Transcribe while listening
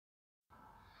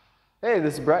Hey,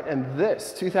 this is Brett, and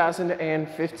this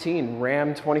 2015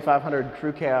 Ram 2500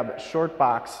 Crew Cab Short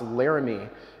Box Laramie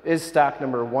is stock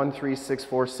number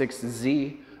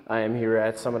 13646Z. I am here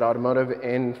at Summit Automotive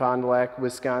in Fond du Lac,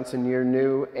 Wisconsin, your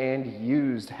new and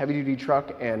used heavy-duty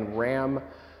truck and Ram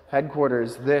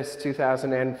headquarters. This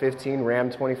 2015 Ram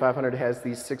 2500 has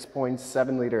the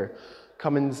 6.7-liter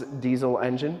Cummins diesel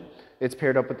engine. It's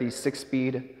paired up with the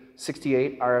 6-speed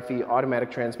 68 RFE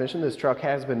automatic transmission. This truck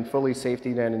has been fully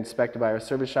safetied and inspected by our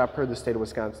service shop per the state of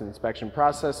Wisconsin inspection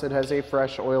process. It has a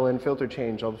fresh oil and filter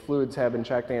change. All the fluids have been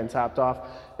checked and topped off,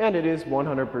 and it is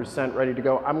 100% ready to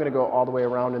go. I'm going to go all the way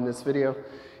around in this video,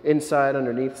 inside,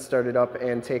 underneath, start it up,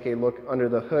 and take a look under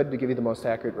the hood to give you the most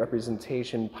accurate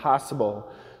representation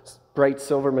possible. Bright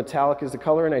silver metallic is the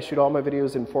color, and I shoot all my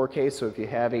videos in 4K, so if you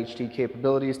have HD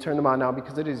capabilities, turn them on now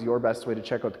because it is your best way to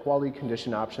check out the quality,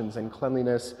 condition, options, and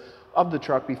cleanliness of the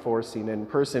truck before seen in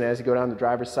person. As you go down the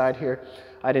driver's side here,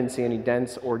 I didn't see any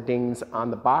dents or dings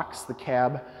on the box. The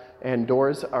cab and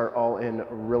doors are all in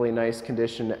really nice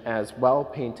condition as well.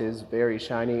 Paint is very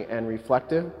shiny and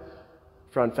reflective.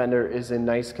 Front fender is in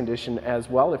nice condition as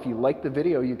well. If you like the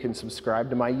video, you can subscribe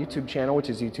to my YouTube channel, which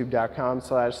is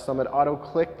youtube.com/SummitAuto.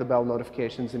 Click the bell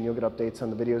notifications and you'll get updates on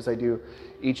the videos I do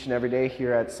each and every day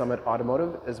here at Summit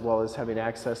Automotive, as well as having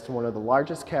access to one of the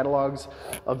largest catalogs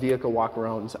of vehicle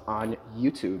walkarounds on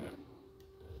YouTube.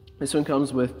 This one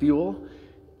comes with fuel,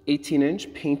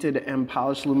 18-inch painted and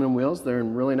polished aluminum wheels. They're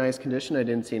in really nice condition. I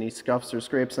didn't see any scuffs or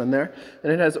scrapes on there.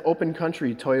 And it has open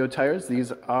country Toyo tires.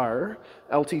 These are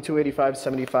LT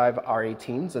 285/75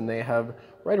 R18s, and they have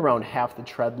right around half the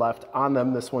tread left on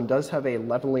them. This one does have a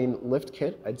leveling lift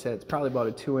kit. I'd say it's probably about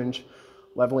a 2-inch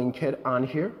leveling kit on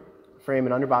here. Frame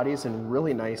and underbody is in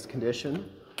really nice condition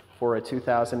for a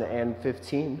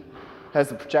 2015. Has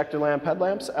the projector lamp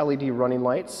headlamps, LED running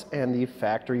lights, and the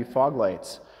factory fog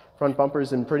lights. Front bumper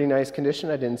is in pretty nice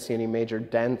condition. I didn't see any major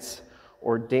dents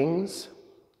or dings.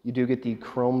 You do get the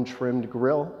chrome trimmed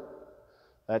grille.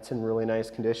 That's in really nice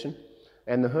condition.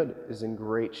 And the hood is in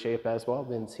great shape as well.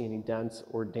 Didn't see any dents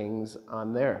or dings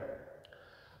on there.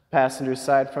 Passenger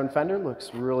side front fender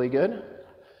looks really good.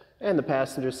 And the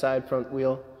passenger side front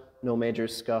wheel, no major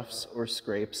scuffs or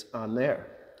scrapes on there.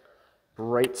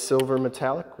 Bright silver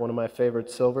metallic, one of my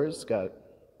favorite silvers.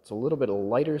 It's a little bit of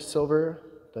lighter silver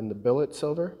than the billet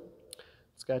silver.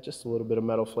 It's got just a little bit of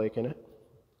metal flake in it.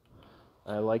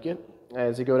 I like it.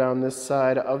 As you go down this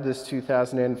side of this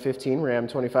 2015 Ram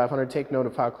 2500, take note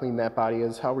of how clean that body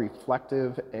is, how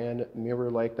reflective and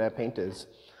mirror-like that paint is.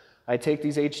 I take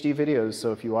these HD videos,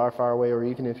 so if you are far away or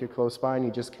even if you're close by and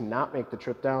you just cannot make the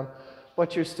trip down,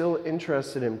 but you're still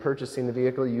interested in purchasing the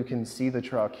vehicle, you can see the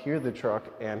truck, hear the truck,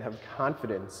 and have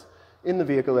confidence in the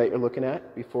vehicle that you're looking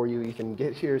at before you even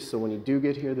get here. So when you do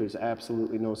get here, there's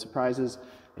absolutely no surprises,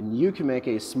 and you can make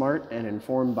a smart and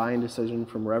informed buying decision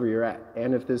from wherever you're at.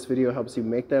 And if this video helps you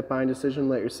make that buying decision,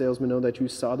 let your salesman know that you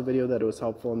saw the video, that it was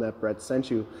helpful, and that Brett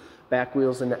sent you. Back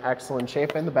wheels in excellent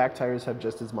shape, and the back tires have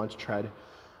just as much tread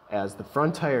as the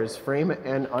front tires. Frame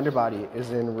and underbody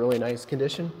is in really nice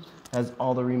condition, has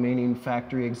all the remaining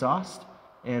factory exhaust,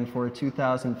 and for a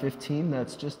 2015,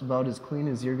 that's just about as clean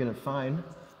as you're gonna find.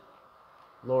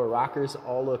 Lower rockers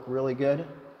all look really good,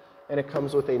 and it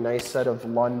comes with a nice set of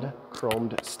Lund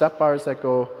chromed step bars that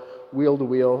go wheel to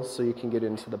wheel so you can get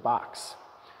into the box.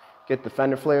 Get the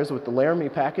fender flares with the Laramie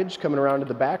package coming around to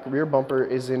the back. Rear bumper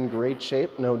is in great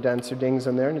shape, no dents or dings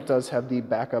in there, and it does have the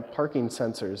backup parking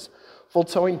sensors. Full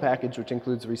towing package, which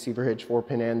includes the receiver hitch,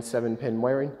 4-pin and 7-pin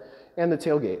wiring, and the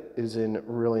tailgate is in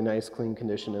really nice clean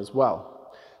condition as well.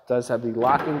 It does have the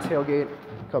locking tailgate,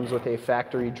 comes with a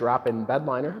factory drop-in bed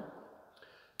liner,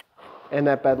 and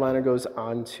that bed liner goes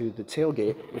onto the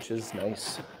tailgate, which is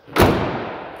nice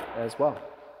as well.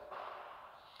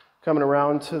 Coming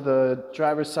around to the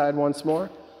driver's side once more,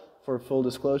 for full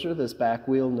disclosure, this back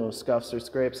wheel, no scuffs or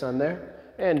scrapes on there.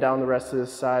 And down the rest of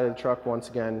this side of the truck, once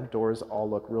again, doors all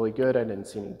look really good. I didn't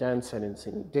see any dents, I didn't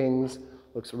see any dings.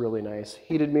 Looks really nice.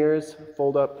 Heated mirrors,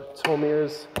 fold up tow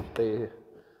mirrors. They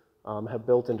have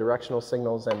built-in directional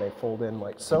signals and they fold in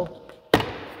like so.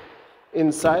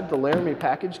 Inside, the Laramie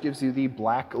package gives you the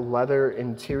black leather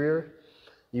interior.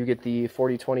 You get the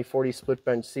 40-20-40 split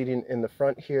bench seating in the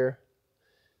front here.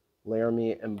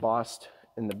 Laramie embossed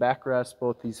in the backrest.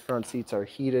 Both these front seats are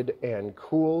heated and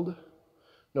cooled.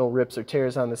 No rips or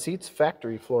tears on the seats.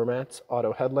 Factory floor mats,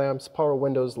 auto headlamps, power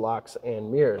windows, locks,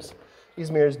 and mirrors. These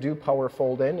mirrors do power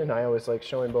fold in, and I always like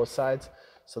showing both sides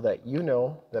so that you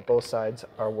know that both sides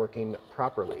are working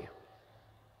properly.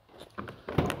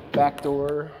 Back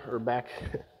door, or back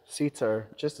Seats are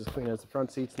just as clean as the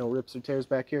front seats, no rips or tears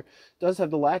back here. Does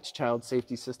have the latch child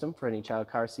safety system for any child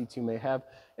car seats you may have,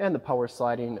 and the power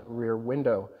sliding rear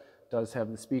window. Does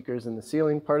have the speakers in the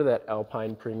ceiling, part of that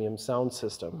Alpine premium sound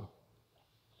system.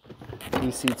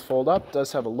 These seats fold up,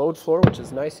 does have a load floor, which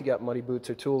is nice. You got muddy boots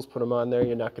or tools, put them on there.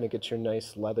 You're not going to get your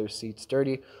nice leather seats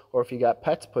dirty. Or if you got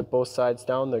pets, put both sides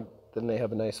down, then they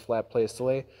have a nice flat place to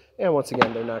lay. And once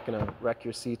again, they're not going to wreck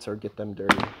your seats or get them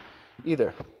dirty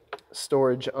either.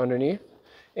 Storage underneath,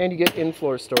 and you get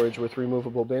in-floor storage with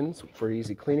removable bins for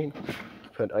easy cleaning. You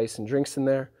put ice and drinks in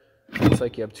there. It's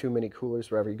like you have 2 mini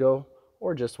coolers wherever you go,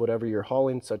 or just whatever you're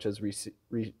hauling, such as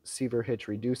receiver hitch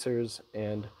reducers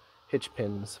and hitch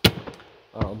pins.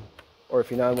 Or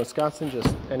if you're not in Wisconsin,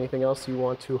 just anything else you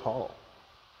want to haul.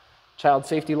 Child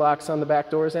safety locks on the back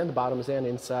doors, and the bottoms and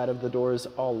inside of the doors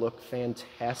all look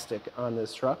fantastic on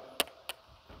this truck.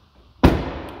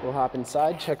 We'll hop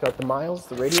inside, check out the miles,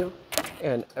 the radio,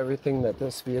 and everything that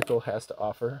this vehicle has to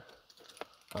offer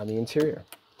on the interior.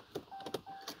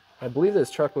 I believe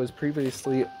this truck was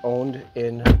previously owned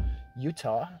in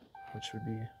Utah, which would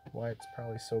be why it's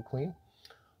probably so clean.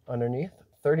 Underneath,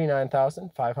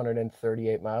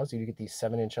 39,538 miles. You get the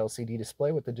 7-inch LCD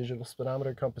display with the digital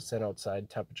speedometer, compass, and outside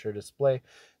temperature display.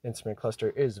 Instrument cluster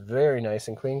is very nice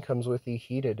and clean. Comes with the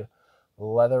heated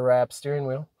leather wrap steering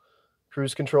wheel.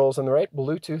 Cruise controls on the right,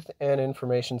 Bluetooth and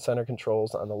information center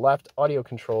controls on the left, audio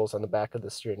controls on the back of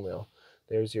the steering wheel.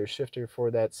 There's your shifter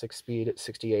for that 6-speed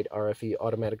 68 RFE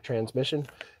automatic transmission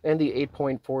and the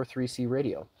 8.43C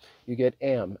radio. You get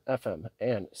AM, FM,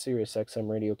 and Sirius XM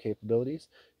radio capabilities.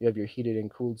 You have your heated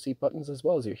and cooled seat buttons as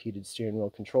well as your heated steering wheel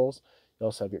controls. You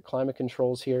also have your climate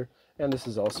controls here, and this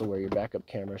is also where your backup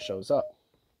camera shows up.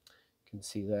 You can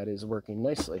see that is working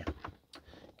nicely.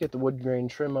 Get the wood grain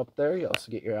trim up there. You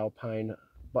also get your Alpine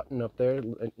button up there.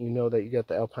 You know that you get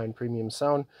the Alpine premium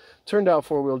sound. Turned out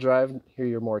 4-wheel drive. Here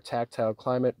your more tactile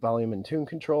climate, volume, and tune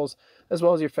controls, as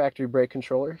well as your factory brake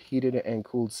controller, heated and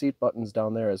cooled seat buttons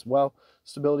down there as well.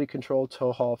 Stability control,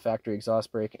 tow haul, factory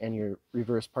exhaust brake, and your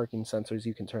reverse parking sensors.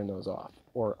 You can turn those off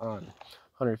or on.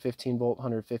 115 volt,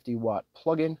 150 watt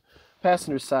plug-in.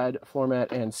 Passenger side floor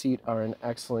mat and seat are in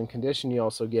excellent condition. You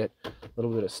also get a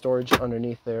little bit of storage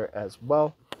underneath there as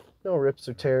well. No rips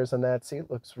or tears on that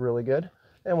seat. Looks really good.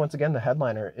 And once again, the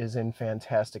headliner is in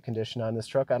fantastic condition on this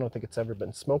truck. I don't think it's ever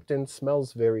been smoked in.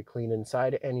 Smells very clean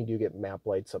inside, and you do get map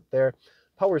lights up there.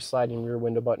 Power sliding rear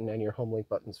window button and your home link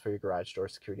buttons for your garage door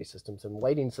security systems and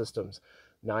lighting systems.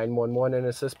 911 and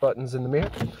assist buttons in the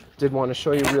mirror. Did want to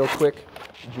show you real quick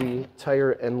the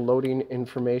tire and loading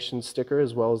information sticker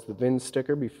as well as the VIN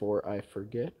sticker before I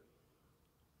forget.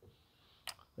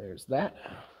 There's that.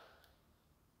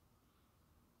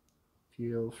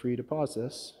 Feel free to pause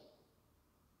this.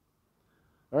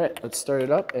 All right, let's start it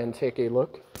up and take a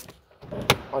look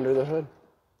under the hood.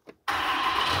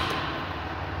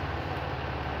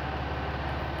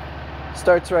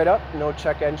 Starts right up, no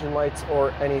check engine lights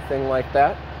or anything like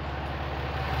that.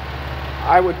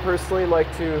 I would personally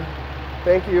like to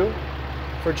thank you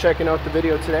for checking out the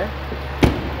video today.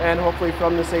 And hopefully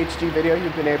from this HD video,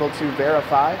 you've been able to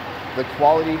verify the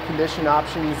quality, condition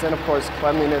options, and of course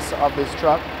cleanliness of this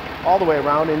truck all the way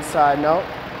around, inside and out.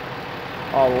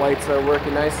 All the lights are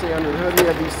working nicely. Under the hood, we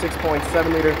have the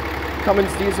 6.7 liter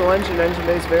Cummins diesel engine. Engine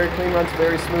base very clean, runs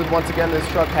very smooth. Once again, this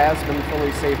truck has been fully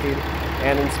safetied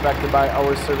and inspected by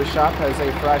our service shop. Has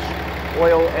a fresh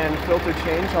oil and filter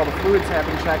change. All the fluids have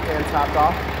been checked and topped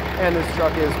off, and this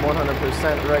truck is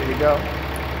 100% ready to go.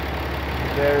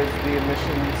 There's the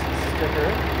emissions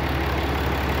sticker.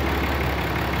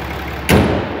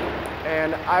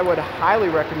 And I would highly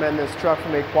recommend this truck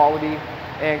from a quality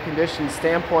and condition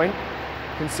standpoint,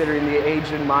 considering the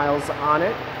age and miles on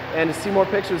it. And to see more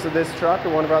pictures of this truck or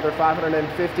one of our other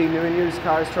 550 new and used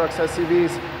cars, trucks,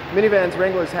 SUVs, minivans,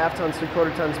 Wranglers, half tons,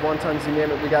 3/4 tons, 1 tons, you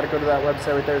name it, we got to go to that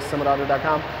website right there,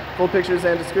 summitauto.com. Full pictures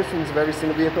and descriptions of every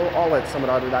single vehicle, all at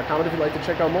summitauto.com. And if you'd like to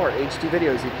check out more HD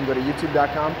videos, you can go to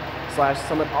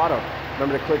youtube.com/summitauto.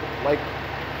 Remember to click like,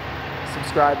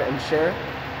 subscribe, and share.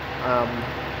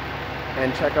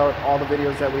 And check out all the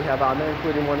videos that we have on there,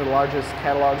 including one of the largest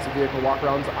catalogs of vehicle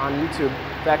walkarounds on YouTube.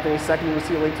 In fact, any second you will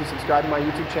see a link to subscribe to my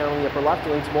YouTube channel in the upper left, a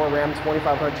link to more Ram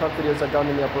 2500 truck videos I've done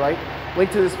in the upper right,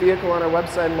 link to this vehicle on our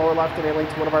website in the lower left, and a link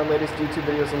to one of our latest YouTube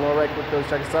videos in the lower right. Click those,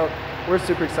 check us out. We're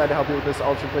super excited to help you with this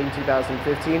ultra clean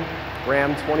 2015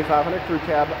 Ram 2500 Crew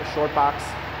Cab Short Box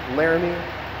Laramie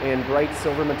in bright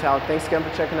silver metallic. Thanks again for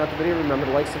checking out the video. Remember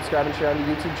to like, subscribe, and share on the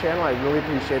YouTube channel. I really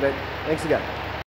appreciate it. Thanks again.